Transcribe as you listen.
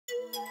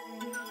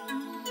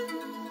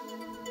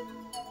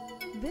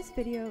This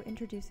video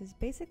introduces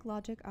basic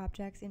logic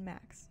objects in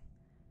Max.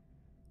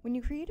 When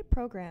you create a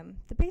program,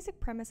 the basic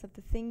premise of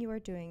the thing you are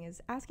doing is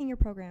asking your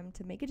program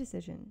to make a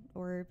decision,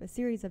 or a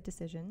series of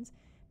decisions,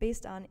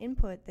 based on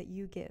input that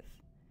you give.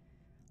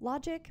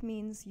 Logic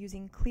means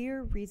using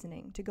clear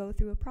reasoning to go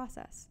through a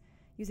process.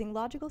 Using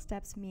logical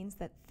steps means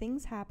that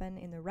things happen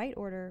in the right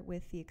order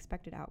with the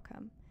expected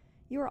outcome.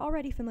 You are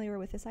already familiar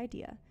with this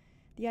idea.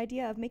 The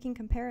idea of making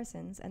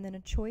comparisons and then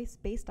a choice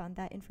based on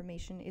that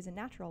information is a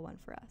natural one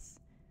for us.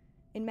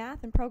 In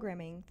math and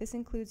programming, this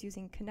includes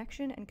using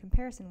connection and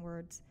comparison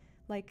words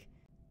like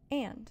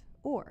and,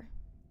 or,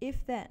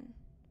 if then,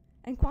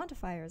 and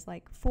quantifiers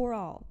like for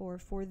all or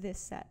for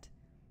this set.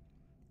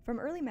 From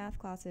early math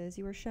classes,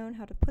 you were shown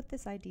how to put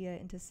this idea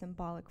into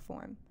symbolic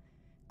form.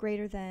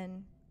 Greater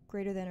than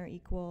or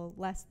equal,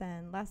 less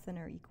than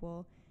or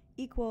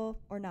equal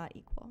or not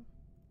equal.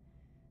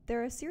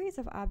 There are a series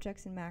of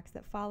objects in Max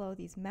that follow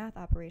these math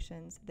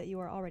operations that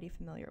you are already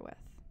familiar with.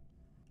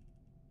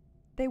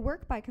 They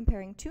work by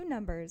comparing two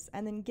numbers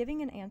and then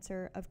giving an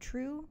answer of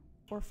true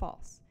or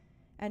false.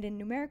 And in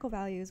numerical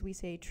values, we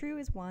say true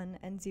is 1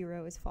 and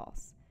 0 is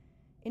false.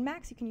 In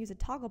Max, you can use a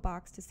toggle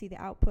box to see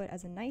the output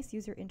as a nice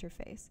user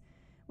interface,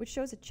 which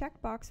shows a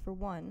checked box for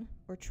 1,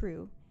 or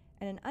true,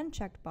 and an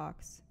unchecked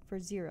box for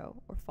 0,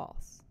 or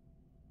false.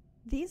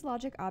 These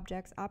logic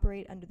objects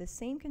operate under the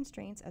same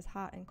constraints as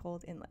hot and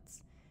cold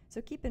inlets.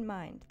 So keep in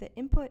mind that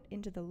input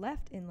into the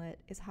left inlet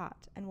is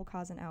hot and will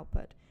cause an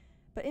output,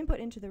 but input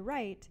into the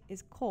right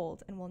is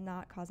cold and will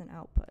not cause an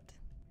output.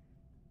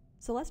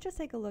 So let's just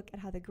take a look at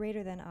how the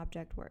greater than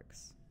object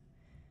works.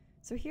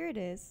 So here it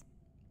is.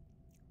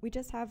 We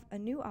just have a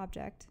new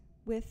object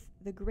with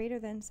the greater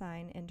than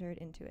sign entered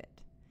into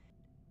it,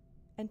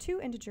 and two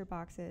integer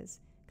boxes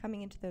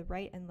coming into the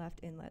right and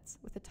left inlets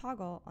with a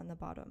toggle on the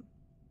bottom.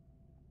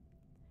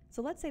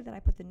 So let's say that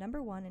I put the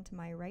number 1 into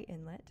my right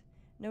inlet.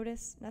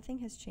 Notice nothing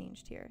has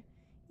changed here.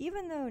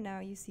 Even though now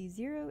you see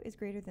 0 is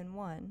greater than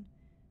 1,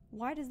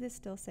 why does this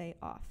still say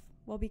off?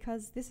 Well,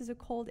 because this is a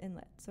cold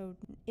inlet, so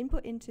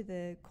input into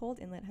the cold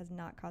inlet has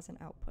not caused an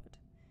output.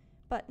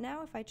 But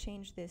now if I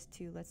change this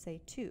to, let's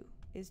say 2,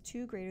 is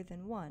 2 greater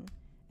than 1,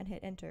 and hit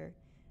enter,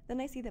 then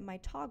I see that my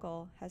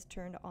toggle has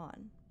turned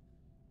on.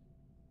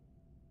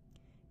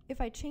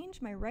 If I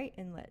change my right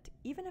inlet,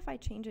 even if I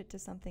change it to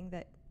something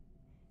that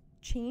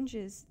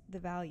changes the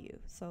value,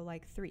 so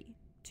like 3,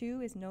 2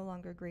 is no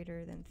longer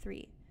greater than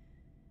 3,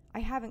 I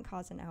haven't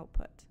caused an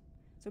output.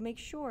 So make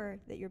sure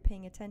that you're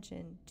paying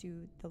attention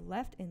to the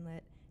left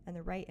inlet and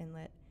the right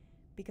inlet,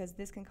 because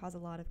this can cause a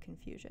lot of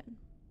confusion.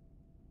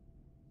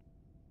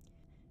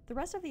 The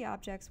rest of the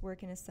objects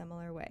work in a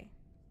similar way.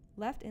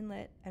 Left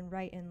inlet and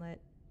right inlet,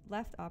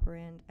 left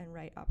operand and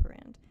right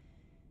operand.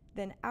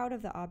 Then out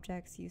of the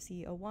objects you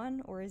see a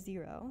 1 or a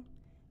 0,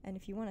 and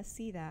if you want to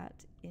see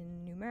that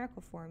in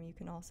numerical form, you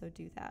can also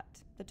do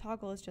that. The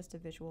toggle is just a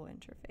visual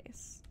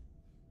interface.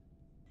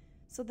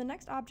 So the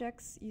next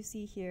objects you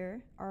see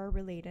here are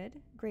related,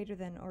 greater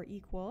than or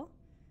equal,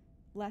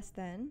 less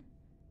than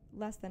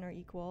or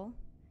equal,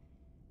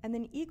 and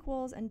then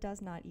equals and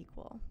does not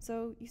equal.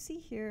 So you see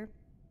here,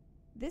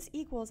 this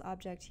equals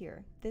object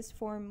here, this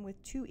form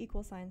with two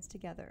equal signs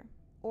together,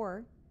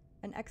 or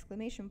an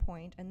exclamation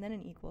point and then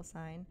an equal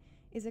sign,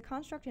 is a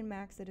construct in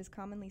Max that is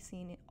commonly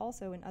seen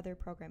also in other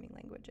programming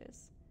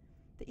languages.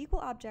 The equal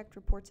object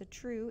reports a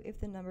true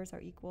if the numbers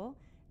are equal,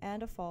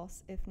 and a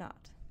false if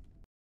not.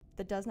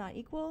 The does not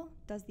equal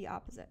does the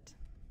opposite.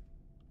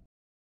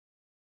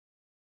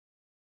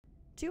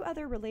 Two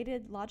other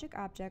related logic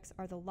objects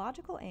are the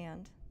logical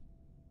and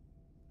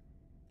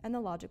the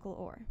logical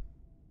or.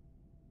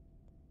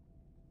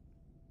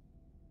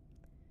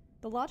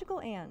 The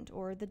logical and,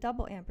 or the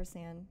double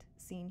ampersand,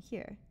 seen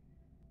here.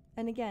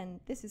 And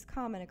again, this is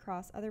common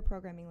across other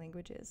programming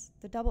languages.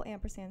 The double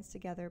ampersands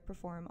together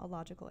perform a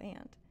logical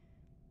and.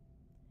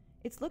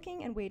 It's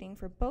looking and waiting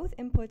for both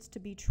inputs to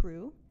be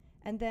true,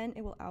 and then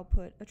it will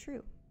output a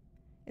true.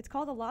 It's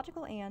called a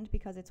logical and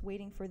because it's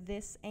waiting for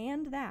this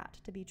and that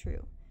to be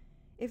true.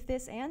 If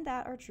this and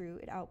that are true,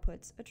 it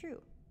outputs a true.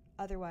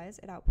 Otherwise,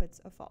 it outputs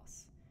a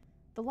false.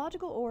 The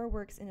logical or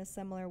works in a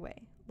similar way.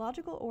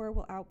 Logical or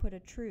will output a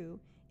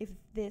true if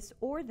this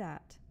or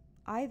that,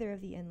 either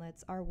of the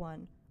inlets, are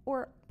 1,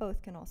 or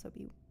both can also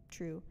be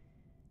true,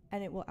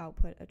 and it will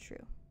output a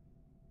true.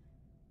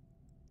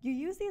 You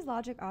use these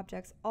logic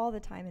objects all the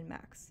time in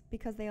Max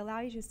because they allow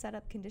you to set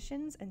up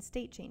conditions and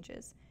state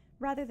changes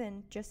rather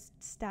than just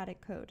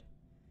static code.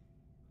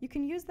 You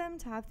can use them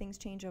to have things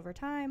change over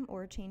time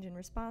or change in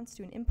response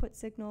to an input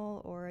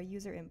signal or a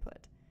user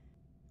input.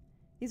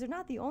 These are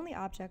not the only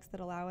objects that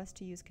allow us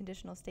to use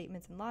conditional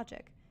statements in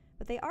logic,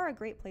 but they are a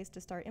great place to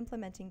start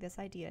implementing this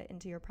idea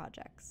into your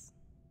projects.